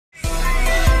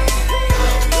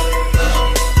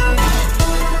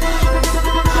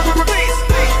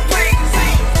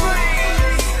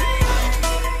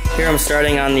I'm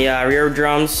starting on the rear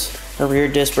drums, the rear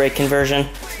disc brake conversion.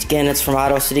 Again, it's from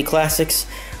Auto City Classics.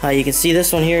 You can see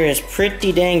this one here is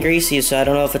pretty dang greasy, so I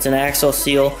don't know if it's an axle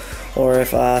seal or if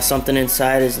something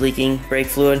inside is leaking brake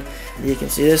fluid. You can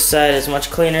see this side is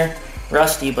much cleaner,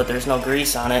 rusty, but there's no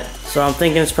grease on it. So I'm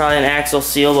thinking it's probably an axle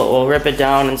seal, but we'll rip it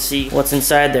down and see what's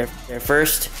inside there.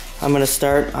 First, I'm gonna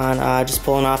start on just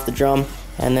pulling off the drum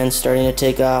and then starting to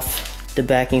take off the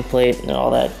backing plate and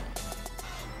all that.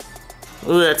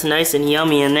 Ooh, that's nice and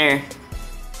yummy in there.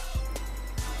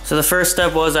 So the first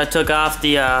step was I took off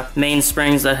the main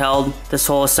springs that held this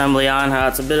whole assembly on.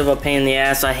 It's a bit of a pain in the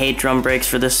ass. I hate drum brakes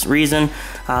for this reason.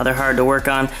 They're hard to work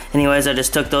on. Anyways, I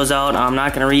just took those out. I'm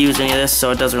not going to reuse any of this,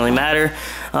 so it doesn't really matter.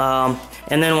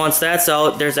 And then once that's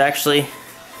out, there's actually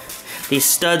these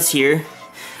studs here,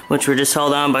 which were just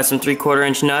held on by some 3/4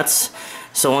 inch nuts.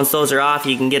 So once those are off,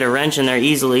 you can get a wrench in there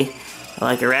easily.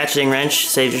 Like a ratcheting wrench,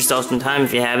 saves yourself some time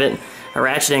if you have it. A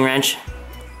ratcheting wrench,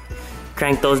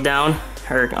 crank those down,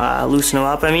 or loosen them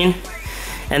up, I mean.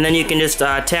 And then you can just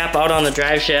tap out on the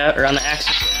drive shaft, or on the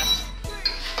axle shaft.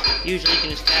 Usually you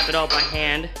can just tap it out by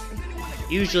hand.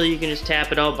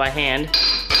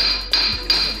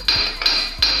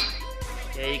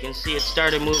 Okay, you can see it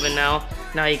started moving now.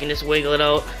 Now you can just wiggle it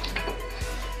out.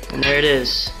 And there it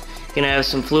is. You're gonna have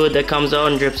some fluid that comes out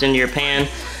and drips into your pan.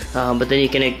 But then you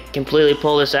can completely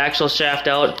pull this axle shaft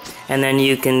out, and then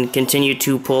you can continue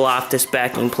to pull off this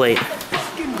backing plate.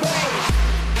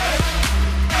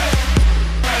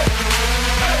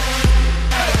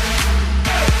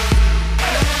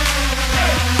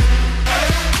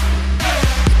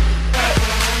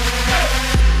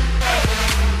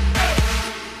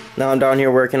 Now I'm down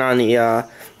here working on the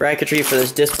bracketry for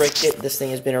this disc brake kit. This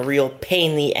thing has been a real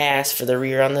pain in the ass for the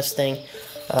rear on this thing.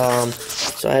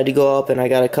 So I had to go up and I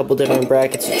got a couple different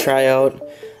brackets to try out.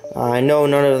 I know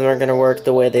none of them are going to work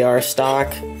the way they are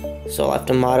stock, so I'll have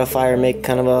to modify or make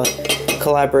kind of a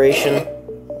collaboration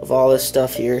of all this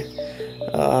stuff here.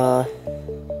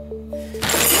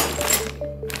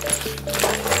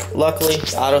 Luckily,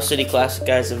 the Auto City Classic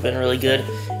guys have been really good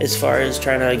as far as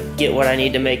trying to get what I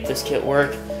need to make this kit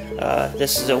work.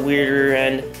 This is a weirder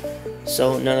end,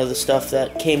 so none of the stuff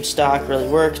that came stock really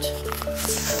worked.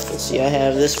 See, I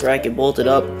have this bracket bolted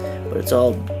up, but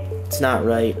it's not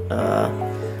right.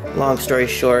 Long story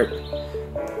short,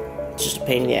 it's just a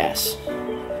pain in the ass.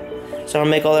 So I'm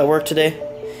gonna make all that work today,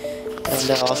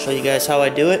 and I'll show you guys how I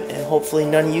do it, and hopefully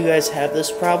none of you guys have this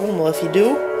problem. Well, if you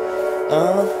do,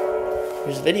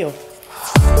 here's the video.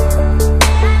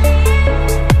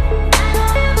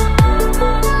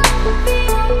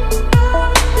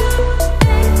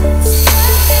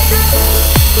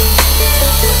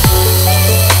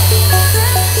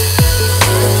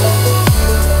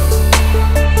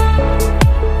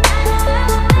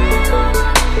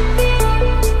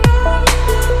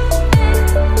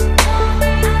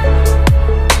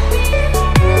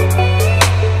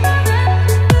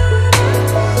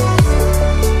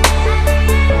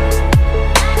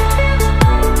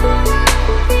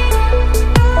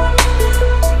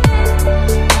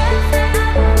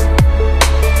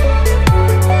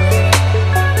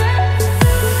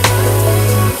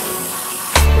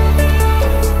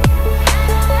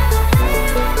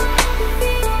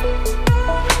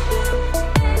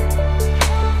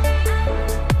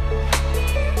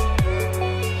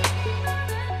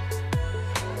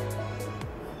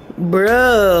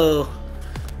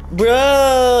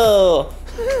 Bro!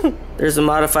 There's a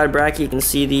modified bracket. You can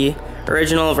see the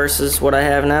original versus what I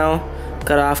have now.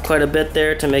 Cut off quite a bit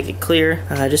there to make it clear.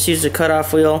 I just used a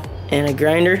cutoff wheel and a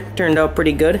grinder. Turned out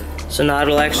pretty good. So now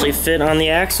it'll actually fit on the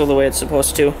axle the way it's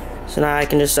supposed to. So now I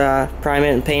can just prime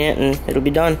it and paint it and it'll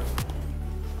be done.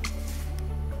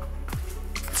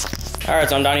 Alright,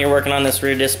 so I'm down here working on this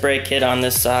rear disc brake kit on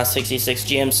this 66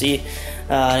 GMC.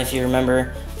 If you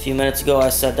remember, a few minutes ago I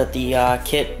said that the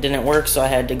kit didn't work, so I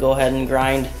had to go ahead and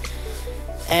grind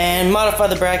and modify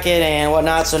the bracket and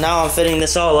whatnot. So now I'm fitting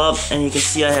this all up, and you can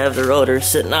see I have the rotor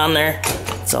sitting on there.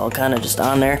 It's all kind of just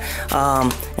on there.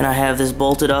 And I have this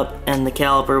bolted up and the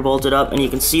caliper bolted up, and you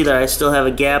can see that I still have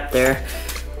a gap there.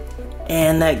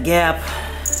 And that gap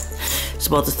is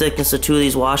about the thickness of two of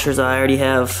these washers. I already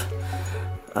have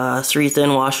 3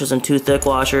 thin washers and 2 thick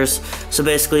washers. So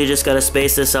basically you just got to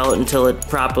space this out until it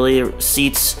properly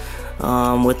seats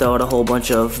without a whole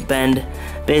bunch of bend,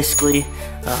 basically.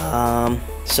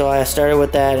 So I started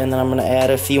with that, and then I'm going to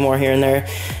add a few more here and there.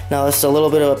 Now this is a little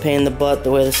bit of a pain in the butt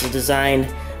the way this is designed.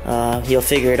 You'll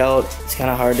figure it out. It's kind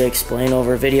of hard to explain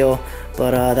over video,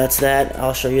 But that's that.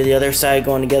 I'll show you the other side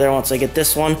going together once I get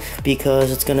this one,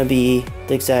 because it's going to be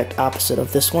the exact opposite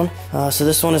of this one. So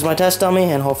this one is my test dummy,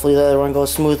 and hopefully the other one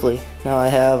goes smoothly. Now I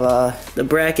have the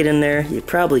bracket in there. You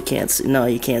probably can't see. No,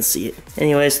 you can't see it.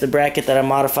 Anyways, the bracket that I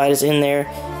modified is in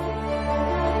there.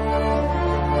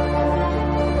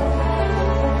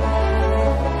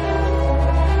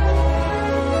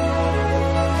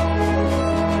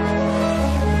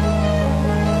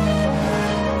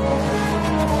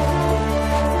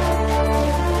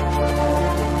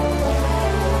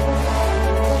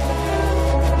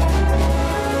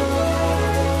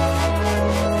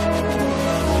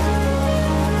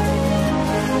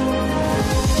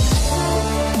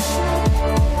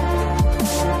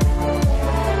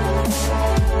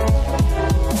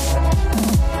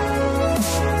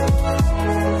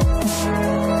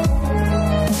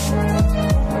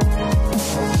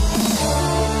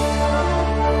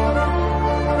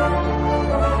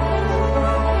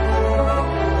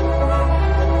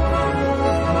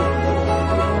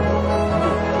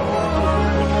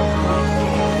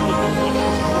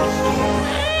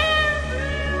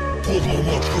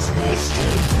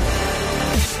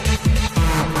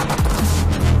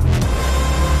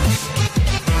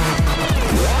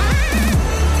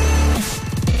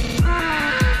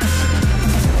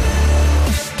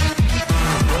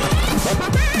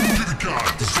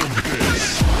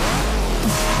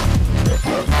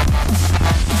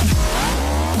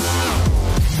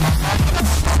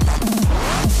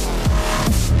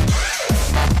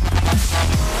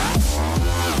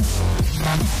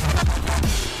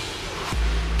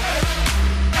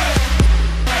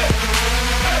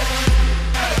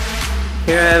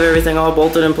 Here I have everything all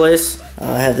bolted in place.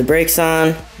 I have the brakes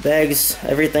on, bags,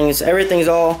 everything's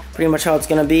all pretty much how it's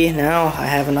gonna be. Now I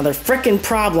have another freaking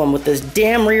problem with this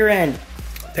damn rear end.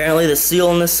 Apparently the seal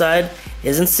on this side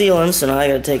isn't sealing, so now I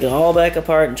gotta take it all back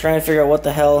apart and try and figure out what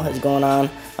the hell is going on.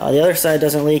 The other side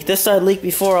doesn't leak. This side leaked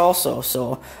before also,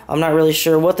 so I'm not really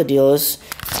sure what the deal is.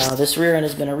 This rear end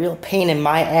has been a real pain in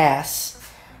my ass.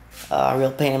 A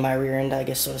real pain in my rear end, I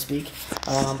guess, so to speak.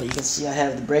 But you can see I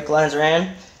have the brake lines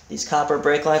ran. These copper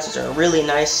brake lines, which are really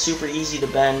nice, super easy to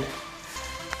bend.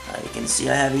 You can see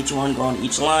I have each one going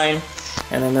each line.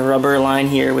 And then the rubber line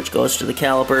here, which goes to the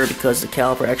caliper, because the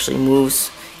caliper actually moves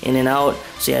in and out.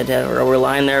 So you had to have a rubber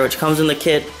line there, which comes in the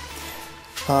kit.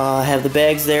 I have the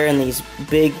bags there and these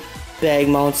big bag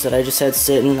mounts that I just had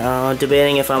sitting.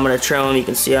 Debating if I'm going to trim them. You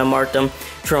can see I marked them,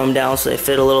 trim them down so they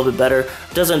fit a little bit better.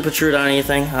 It doesn't protrude on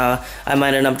anything. I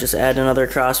might end up just adding another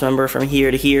cross member from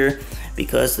here to here,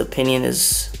 because the pinion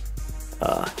is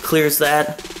clears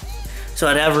that. So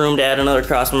I'd have room to add another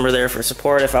cross member there for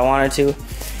support if I wanted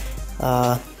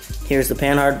to. Here's the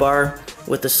panhard bar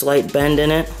with the slight bend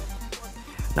in it.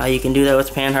 Now you can do that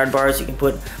with panhard bars. You can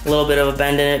put a little bit of a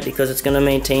bend in it because it's going to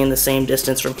maintain the same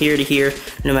distance from here to here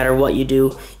no matter what you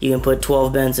do. You can put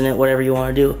 12 bends in it, whatever you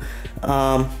want to do,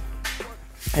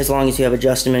 as long as you have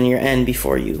adjustment in your end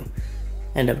before you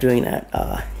end up doing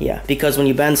that. Yeah, because when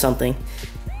you bend something,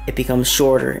 it becomes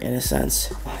shorter in a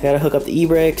sense. I gotta hook up the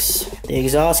e-brakes. The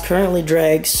exhaust currently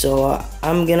drags, so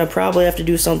I'm gonna probably have to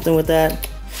do something with that.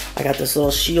 I got this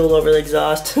little shield over the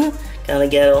exhaust, kind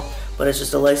of ghetto, but it's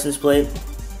just a license plate,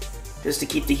 just to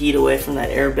keep the heat away from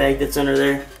that airbag that's under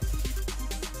there.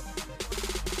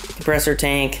 Compressor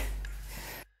tank.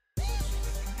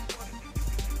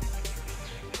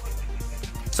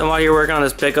 So while you're working on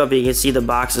this pickup, you can see the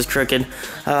box is crooked.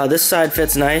 This side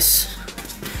fits nice.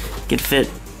 You can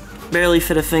barely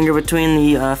fit a finger between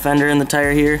the fender and the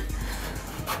tire here.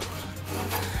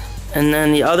 And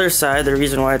then the other side, the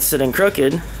reason why it's sitting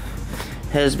crooked,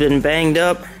 has been banged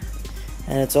up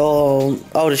and it's all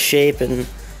out of shape and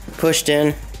pushed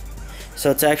in.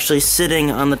 So it's actually sitting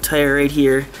on the tire right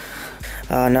here.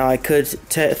 Now I could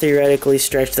theoretically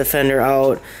stretch the fender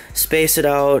out, space it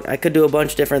out. I could do a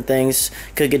bunch of different things.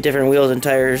 Could get different wheels and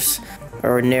tires,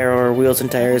 or narrower wheels and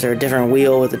tires, or a different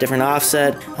wheel with a different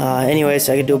offset. Anyways,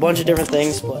 I could do a bunch of different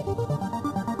things, but